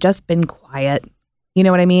kitchens. They've just been quiet. You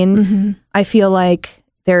know what I mean? I feel like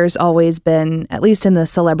there's always been, at least in the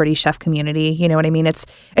celebrity chef community, you know what I mean? It's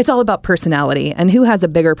all about personality, and who has a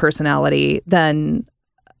bigger personality than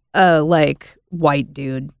a white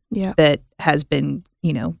dude that has been,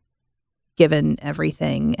 given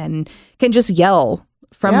everything and can just yell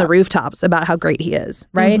from the rooftops about how great he is,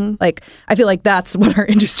 right? Like, I feel like that's what our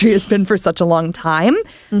industry has been for such a long time.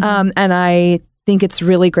 And I think it's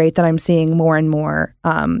really great that I'm seeing more and more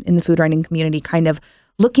in the food writing community kind of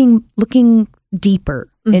looking deeper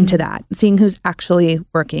into that, seeing who's actually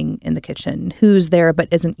working in the kitchen, who's there but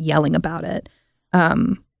isn't yelling about it.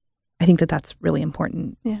 I think that that's really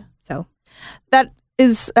important. Yeah. So that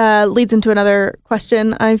is leads into another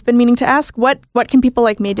question I've been meaning to ask. What can people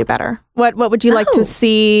like me do better? What would you like to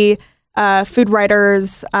see food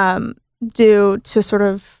writers do to sort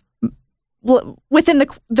of within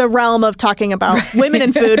the realm of talking about women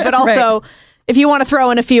in food, but also if you want to throw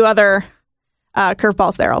in a few other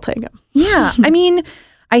curveballs there, I'll take them. Yeah. I mean,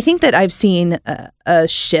 I think that I've seen a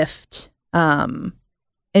shift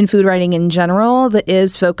in food writing in general that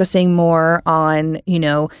is focusing more on,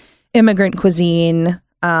 immigrant cuisine,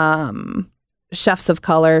 chefs of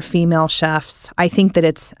color, female chefs. I think that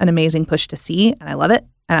it's an amazing push to see, and I love it,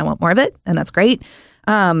 and I want more of it, and that's great.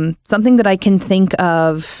 Something that I can think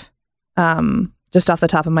of just off the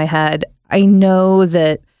top of my head, I know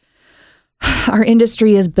that our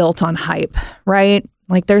industry is built on hype, right?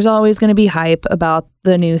 Like, there's always going to be hype about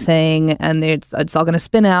the new thing, and it's all going to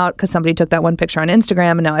spin out because somebody took that one picture on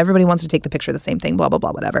Instagram, and now everybody wants to take the picture of the same thing, blah, blah,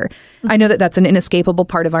 blah, whatever. I know that that's an inescapable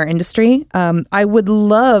part of our industry. I would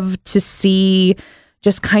love to see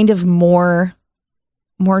just kind of more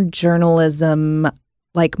journalism,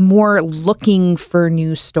 like more looking for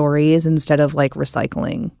new stories instead of like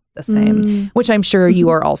recycling the same, which I'm sure you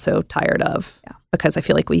are also tired of because I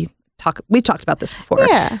feel like we've talked about this before.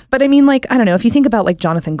 Yeah. But I mean, like, I don't know, if you think about like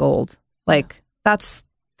Jonathan Gold, like that's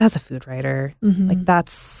a food writer. Like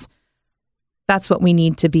that's what we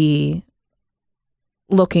need to be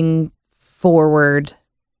looking forward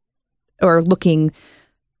or looking,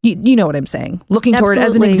 you know what I'm saying? Looking toward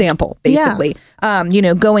as an example, basically.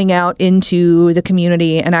 Going out into the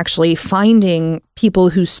community and actually finding people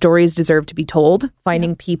whose stories deserve to be told,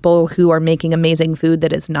 finding people who are making amazing food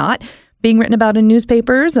that is not being written about in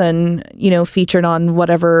newspapers and, featured on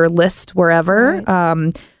whatever list wherever,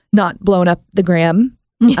 not blown up the gram.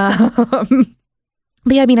 But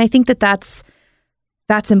yeah, I mean, I think that's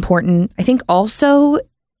important. I think also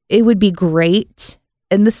it would be great,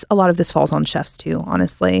 and a lot of this falls on chefs too,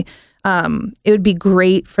 honestly, It would be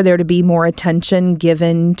great for there to be more attention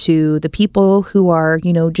given to the people who are,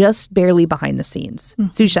 just barely behind the scenes,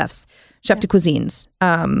 sous chefs, chef de cuisines.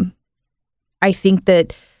 I think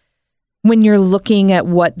that when you're looking at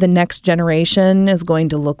what the next generation is going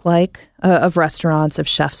to look like of restaurants, of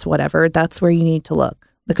chefs, whatever, that's where you need to look,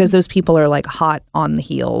 because those people are like hot on the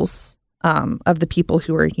heels of the people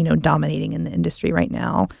who are, dominating in the industry right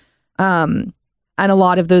now. And a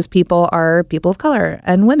lot of those people are people of color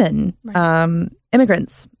and women,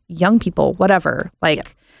 immigrants, young people, whatever.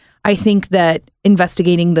 I think that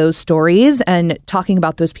investigating those stories and talking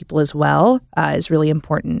about those people as well is really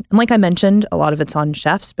important. And like I mentioned, a lot of it's on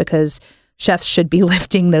chefs, because chefs should be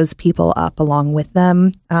lifting those people up along with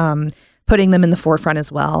them, putting them in the forefront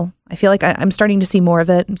as well. I feel like I'm starting to see more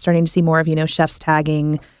of it. I'm starting to see more of, chefs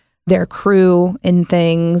tagging their crew in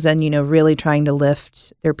things and, really trying to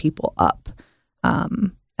lift their people up.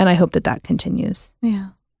 And I hope that continues. Yeah.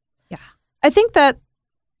 Yeah. I think that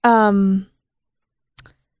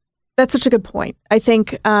that's such a good point. I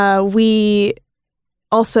think we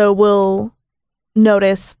also will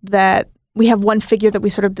notice that we have one figure that we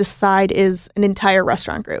sort of decide is an entire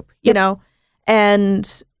restaurant group, you know?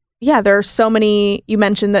 And yeah, there are so many. You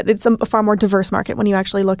mentioned that it's a far more diverse market when you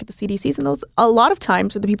actually look at the CDCs, and those a lot of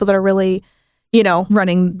times are the people that are really,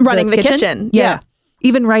 running the kitchen. Yeah.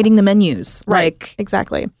 Even writing the menus. Right.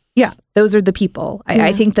 Exactly. Yeah, those are the people.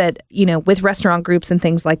 I think that, with restaurant groups and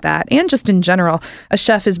things like that, and just in general, a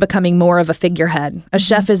chef is becoming more of a figurehead. A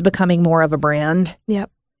chef is becoming more of a brand.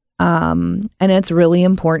 Yep. And it's really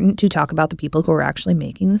important to talk about the people who are actually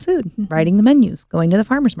making the food, writing the menus, going to the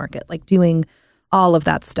farmer's market, doing all of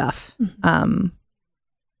that stuff.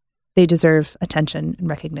 They deserve attention and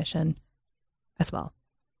recognition as well.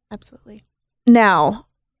 Absolutely. Now,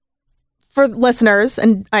 for listeners,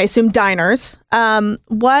 and I assume diners,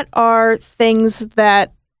 what are things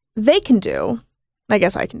that they can do? I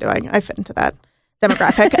guess I can do. I fit into that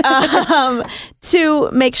demographic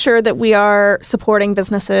to make sure that we are supporting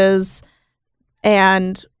businesses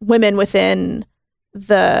and women within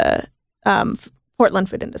the Portland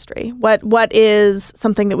food industry. What is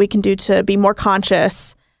something that we can do to be more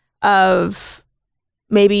conscious of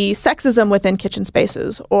maybe sexism within kitchen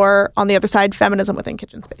spaces, or on the other side, feminism within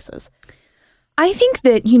kitchen spaces? I think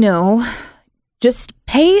that, just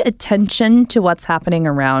pay attention to what's happening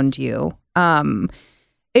around you.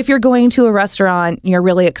 If you're going to a restaurant, you're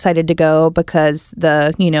really excited to go because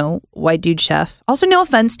the, white dude chef. Also, no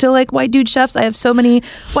offense to white dude chefs. I have so many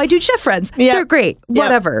white dude chef friends. Yep. They're great.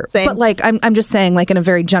 Whatever. Same. But I'm just saying in a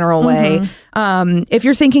very general way. If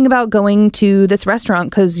you're thinking about going to this restaurant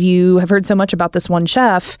because you have heard so much about this one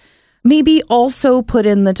chef, maybe also put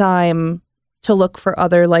in the time to look for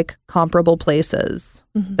other comparable places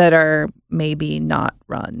that are maybe not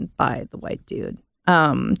run by the white dude.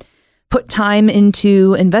 Put time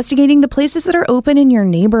into investigating the places that are open in your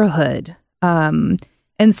neighborhood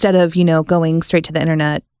instead of, going straight to the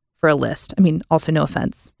internet for a list. I mean, also no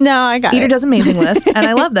offense. No, I got Eater it. does amazing lists and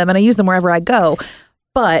I love them and I use them wherever I go.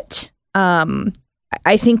 But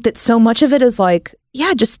I think that so much of it is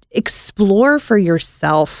just explore for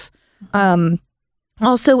yourself.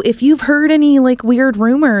 Also, if you've heard any weird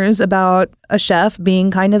rumors about a chef being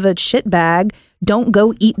kind of a shitbag, don't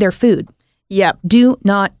go eat their food. Yep. Do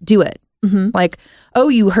not do it.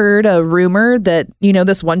 You heard a rumor that,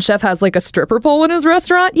 this one chef has a stripper pole in his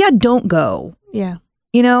restaurant? Yeah, don't go. Yeah.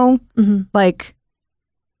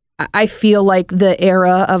 I feel like the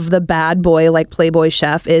era of the bad boy, Playboy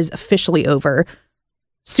chef is officially over.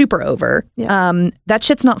 Super over. Yeah. That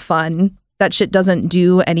shit's not fun. That shit doesn't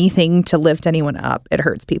do anything to lift anyone up. It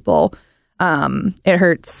hurts people. It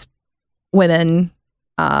hurts women.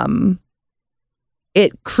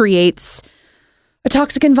 It creates a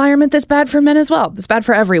toxic environment that's bad for men as well. It's bad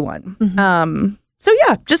for everyone. So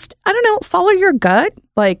yeah, just, follow your gut.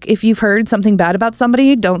 If you've heard something bad about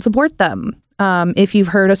somebody, don't support them. If you've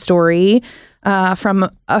heard a story from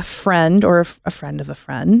a friend or a friend of a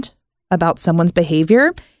friend about someone's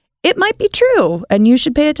behavior, it might be true and you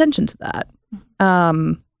should pay attention to that.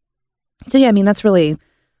 So yeah, that's really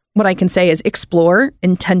what I can say is explore,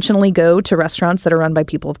 intentionally go to restaurants that are run by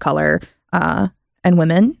people of color and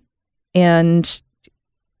women, and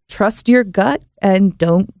trust your gut and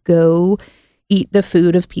don't go eat the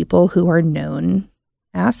food of people who are known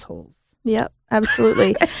assholes. Yep,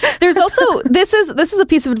 absolutely. There's also, this is a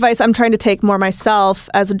piece of advice I'm trying to take more myself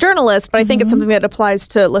as a journalist, but I think it's something that applies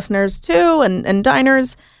to listeners too and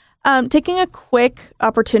diners. Taking a quick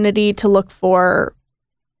opportunity to look for,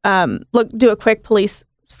 do a quick police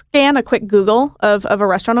scan, a quick Google of a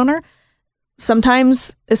restaurant owner.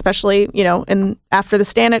 Sometimes, especially, after the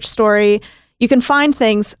Stanich story, you can find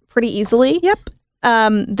things pretty easily. Yep.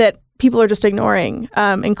 That people are just ignoring,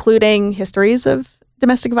 including histories of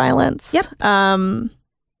domestic violence. Yep.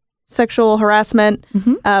 Sexual harassment.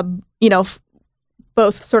 Mm-hmm.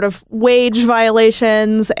 Both sort of wage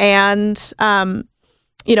violations and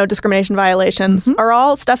discrimination violations are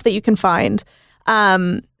all stuff that you can find.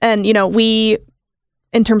 And we,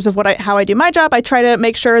 in terms of how I do my job, I try to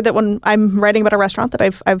make sure that when I'm writing about a restaurant that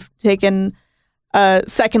I've taken a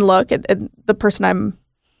second look at the person I'm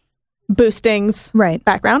boosting's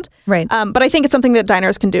background. Right. But I think it's something that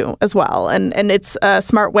diners can do as well. And it's a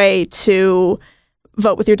smart way to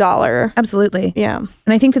vote with your dollar. Absolutely. Yeah.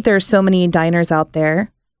 And I think that there are so many diners out there,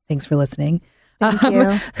 thanks for listening, Thank you.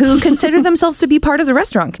 who consider themselves to be part of the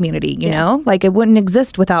restaurant community, you know? Like it wouldn't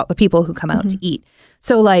exist without the people who come out to eat.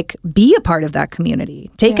 So like be a part of that community.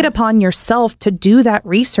 Take it upon yourself to do that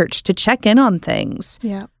research, to check in on things.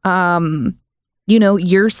 Yeah.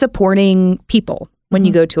 You're supporting people when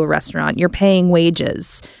you go to a restaurant. You're paying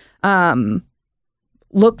wages.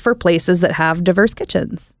 Look for places that have diverse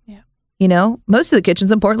kitchens. Yeah. Most of the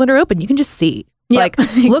kitchens in Portland are open. You can just see. Yep,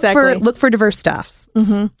 look for diverse staffs.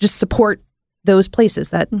 Just support those places.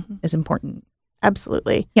 That is important.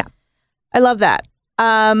 Absolutely. Yeah. I love that.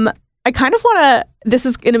 I kind of want to, this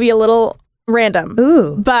is going to be a little random.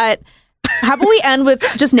 Ooh. But how about we end with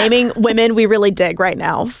just naming women we really dig right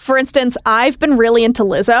now? For instance, I've been really into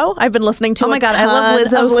Lizzo. I've been listening to Oh my God, I love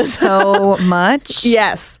Lizzo so much.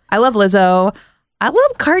 Yes. I love Lizzo. I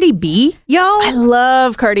love Cardi B, y'all. I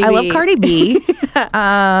love Cardi B. I love Cardi B.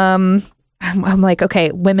 I'm like,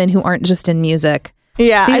 okay, women who aren't just in music.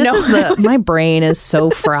 Yeah, See, I know. My brain is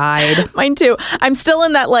so fried. Mine too. I'm still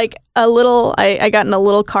in that I got in a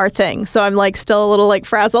little car thing. So I'm still a little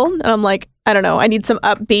frazzled. And I'm I don't know. I need some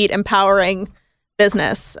upbeat, empowering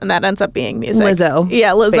business. And that ends up being music. Lizzo.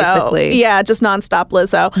 Yeah, Lizzo. Basically. Yeah, just nonstop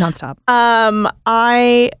Lizzo. Nonstop.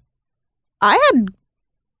 I had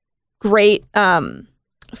great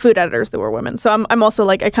food editors that were women. So I'm also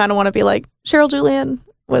I kind of want to be like Cheryl Julian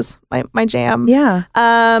was my jam. Yeah.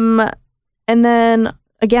 And then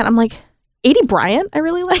again, I'm Adie Bryant, I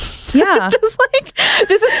really like. Yeah. Just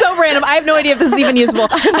this is so random. I have no idea if this is even usable.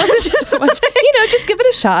 Just give it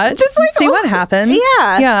a shot. Just see what happens.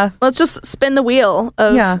 Yeah. Yeah. Let's just spin the wheel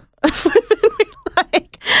of women we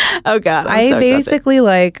like. Oh God. I'm so basically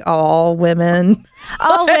like all women.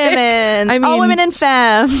 All women. I mean, all women and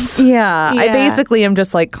femmes. Yeah. I basically am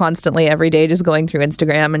just constantly every day just going through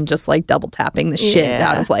Instagram and just double tapping the shit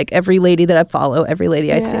out of every lady that I follow, every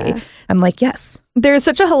lady I see. I'm like, yes. There's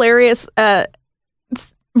such a hilarious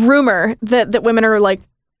rumor that women are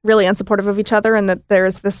really unsupportive of each other and that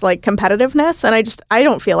there's this competitiveness. And I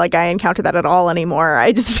don't feel like I encounter that at all anymore.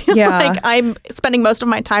 I just feel like I'm spending most of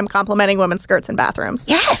my time complimenting women's skirts in bathrooms.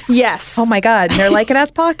 Yes. Yes. Oh my God. And they're it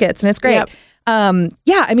has pockets and it's great. Yep.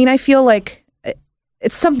 I mean, I feel like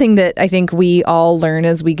it's something that I think we all learn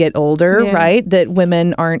as we get older, right? That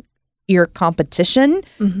women aren't your competition.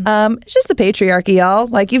 It's just the patriarchy, y'all.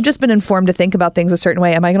 You've just been informed to think about things a certain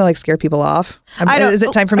way. Am I going to scare people off? Is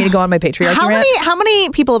it time for me to go on my patriarchy rant? How many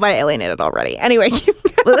people have I alienated already? Anyway,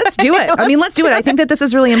 well, let's do it. I mean, let's do it. I think that this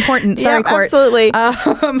is really important. Sorry, Court. Absolutely.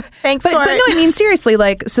 Thanks, Court. But no, I mean, seriously,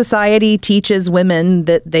 society teaches women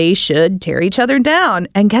that they should tear each other down.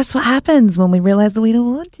 And guess what happens when we realize that we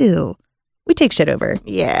don't want to? We take shit over.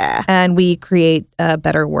 Yeah. And we create a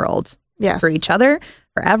better world for each other,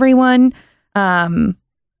 for everyone. And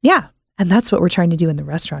that's what we're trying to do in the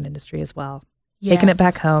restaurant industry as well. Yes. Taking it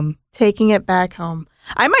back home. Taking it back home.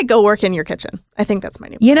 I might go work in your kitchen. I think that's my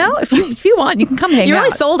new plan. You know, if you want, you can come hang out. You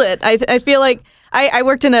really sold it. I feel like I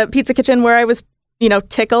worked in a pizza kitchen where I was,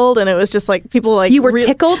 tickled, and it was just people You were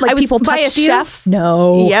tickled? I was people by touched a you? chef.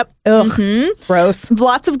 No. Yep. Ugh. Gross.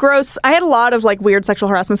 Lots of gross. I had a lot of weird sexual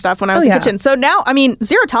harassment stuff when I was in the kitchen. So now, I mean,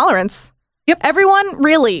 zero tolerance. Yep. Everyone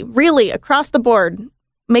really, really across the board,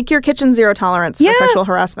 make your kitchen zero tolerance for sexual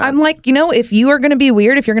harassment. I'm if you are going to be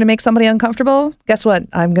weird, if you're going to make somebody uncomfortable, guess what?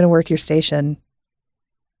 I'm going to work your station.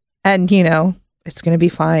 And, it's going to be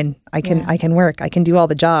fine. I can work. I can do all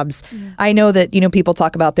the jobs. Yeah. I know that, people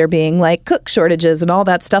talk about there being cook shortages and all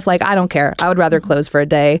that stuff. I don't care. I would rather close for a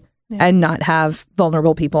day and not have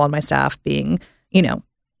vulnerable people on my staff being,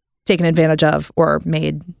 taken advantage of or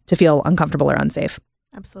made to feel uncomfortable or unsafe.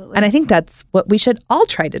 Absolutely. And I think that's what we should all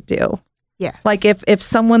try to do. Yes. If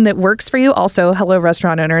someone that works for you, also, hello,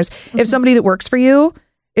 restaurant owners, if somebody that works for you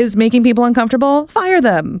is making people uncomfortable, fire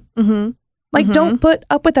them. Don't put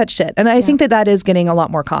up with that shit. And I think that is getting a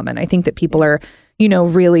lot more common. I think that people are,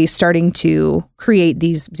 really starting to create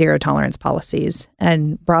these zero tolerance policies,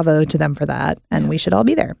 and bravo to them for that. And we should all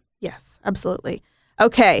be there. Yes, absolutely.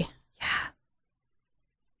 Okay.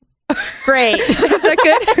 Great. Is that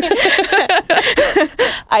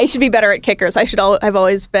good? I should be better at kickers. I've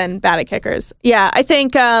always been bad at kickers. Yeah, I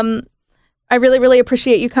think I really, really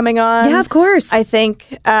appreciate you coming on. Yeah, of course. I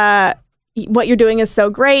think what you're doing is so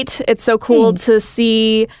great. It's so cool to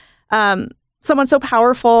see someone so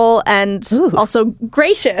powerful and also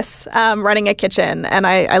gracious running a kitchen. And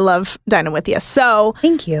I love dining with you. So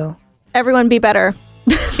thank you. Everyone be better.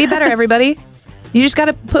 Be better, everybody. You just got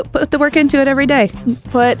to put the work into it every day.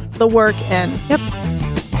 Put the work in. Yep.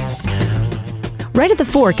 Right at the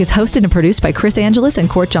Fork is hosted and produced by Chris Angelis and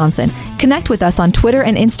Court Johnson. Connect with us on Twitter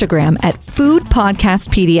and Instagram at Food Podcast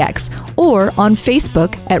PDX or on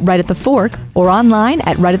Facebook at Right at the Fork or online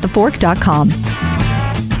at rightatthefork.com.